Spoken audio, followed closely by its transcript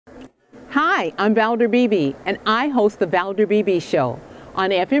Hi, I'm Valder Beebe, and I host the Valder Beebe Show on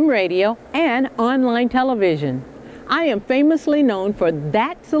FM radio and online television. I am famously known for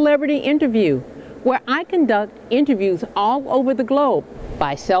That Celebrity Interview, where I conduct interviews all over the globe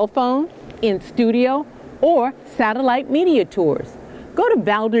by cell phone, in studio, or satellite media tours. Go to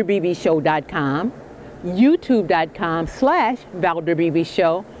ValderBeebeShow.com, YouTube.com/Valder Beebe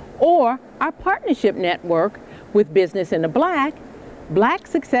Show, or our partnership network with Business in the Black,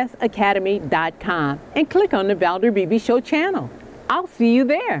 BlackSuccessAcademy.com, and click on the Valder Beebe Show channel. I'll see you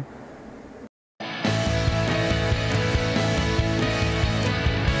there.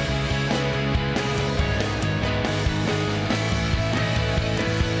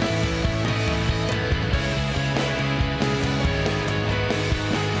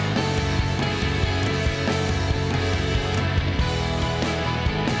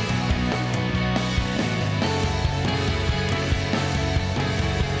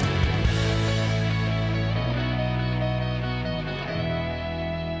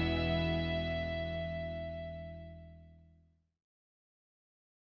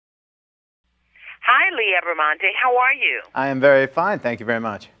 Hi, Lee Abbamonte. How are you? I am very fine. Thank you very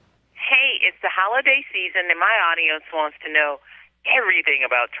much. Hey, it's the holiday season, and my audience wants to know everything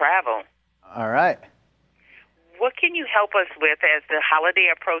about travel. All right. What can you help us with as the holiday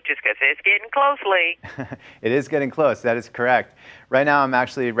approaches? Because it's getting close, Lee. It is getting close. That is correct. Right now, I'm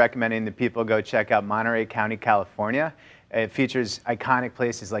actually recommending that people go check out Monterey County, California. It features iconic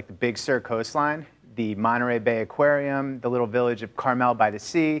places like the Big Sur coastline, the Monterey Bay Aquarium, the little village of Carmel by the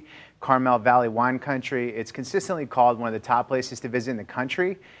Sea, Carmel Valley Wine Country. It's consistently called one of the top places to visit in the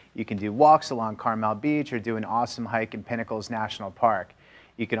country. You can do walks along Carmel Beach or do an awesome hike in Pinnacles National Park.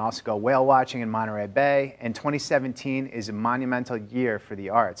 You can also go whale watching in Monterey Bay. And 2017 is a monumental year for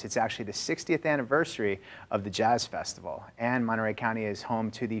the arts. It's actually the 60th anniversary of the Jazz Festival. And Monterey County is home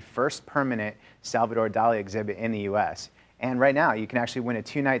to the first permanent Salvador Dali exhibit in the U.S. And right now, you can actually win a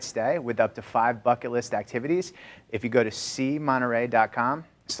 2-night stay with up to 5 bucket list activities if you go to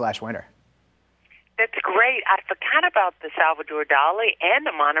cmonterey.com/winter. That's great. I forgot about the Salvador Dali and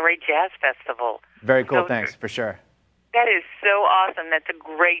the Monterey Jazz Festival. Very cool things, for sure. That is so awesome. That's a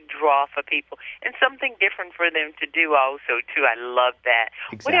great draw for people and something different for them to do also, too. I love that.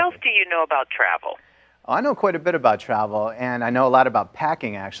 Exactly. What else do you know about travel? I know quite a bit about travel, and I know a lot about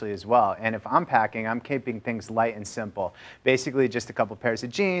packing actually as well. And if I'm packing, I'm keeping things light and simple. Basically just a couple pairs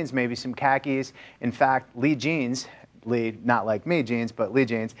of jeans, maybe some khakis. In fact, Lee Jeans, Lee, not like me jeans, but Lee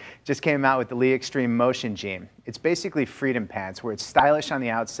Jeans, just came out with the Lee Extreme Motion Jean. It's basically freedom pants where it's stylish on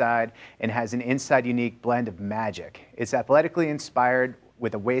the outside and has an inside unique blend of magic. It's athletically inspired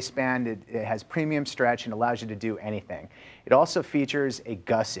with a waistband. It has premium stretch and allows you to do anything. It also features a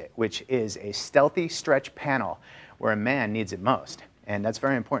gusset, which is a stealthy stretch panel where a man needs it most. And that's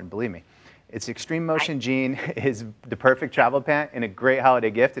very important, believe me. Its Extreme Motion Jean is the perfect travel pant and a great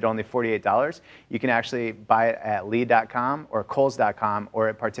holiday gift at only $48. You can actually buy it at Lee.com or Kohl's.com or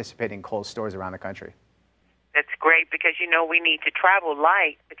at participating Kohl's stores around the country. That's great because, you know, we need to travel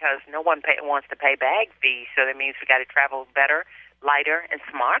light because no one wants to pay bag fees. So that means we got to travel better, lighter, and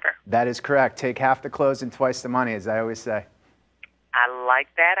smarter. That is correct. Take half the clothes and twice the money, as I always say. I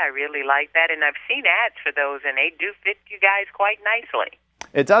like that. I really like that. And I've seen ads for those, and they do fit you guys quite nicely.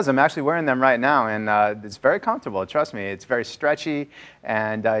 It does. I'm actually wearing them right now, and it's very comfortable. Trust me. It's very stretchy,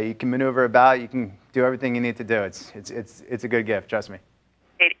 and you can maneuver about. You can do everything you need to do. It's a good gift. Trust me.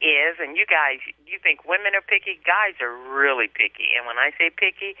 It is, and you guys, you think women are picky? Guys are really picky. And when I say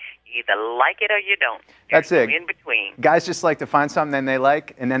picky, you either like it or you don't. That's it. In between. Guys just like to find something they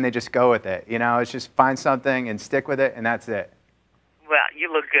like, and then they just go with it. You know, it's just find something and stick with it, and that's it. Well, you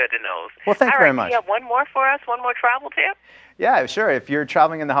look good in those. Well, thank you very much. Do you have one more for us? One more travel tip? Yeah, sure. If you're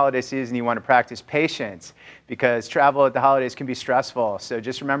traveling in the holiday season, you want to practice patience because travel at the holidays can be stressful. So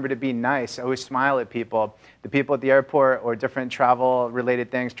just remember to be nice. Always smile at people. The people at the airport or different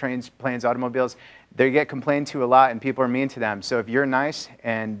travel-related things, trains, planes, automobiles, they get complained to a lot and people are mean to them. So if you're nice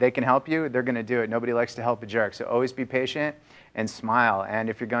and they can help you, they're going to do it. Nobody likes to help a jerk. So always be patient and smile. And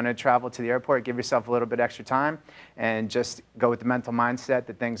if you're going to travel to the airport, give yourself a little bit extra time and just go with the mental mindset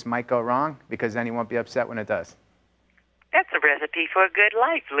that things might go wrong because then you won't be upset when it does. That's a recipe for a good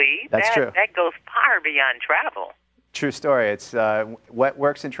life, Lee. That's true. That goes far beyond travel. True story. It's what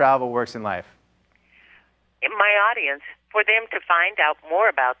works in travel works in life. In my audience, for them to find out more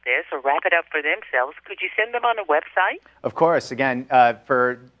about this or wrap it up for themselves, could you send them on a website? Of course. Again,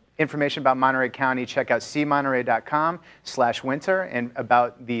 for information about Monterey County, check out cmonterey.com/winter. And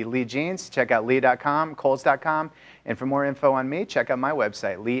about the Lee Jeans, check out Lee.com, Kohl's.com. And for more info on me, check out my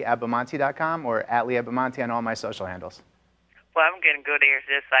website, leeabbamonte.com or at Lee Abbamonte on all my social handles. Well, I'm going to go there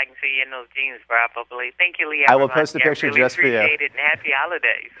just so I can see you in those jeans, probably. Thank you, Lee Abbamonte. I will post a picture really just for you. Appreciate it, and happy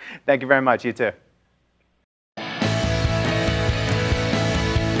holidays. Thank you very much. You too.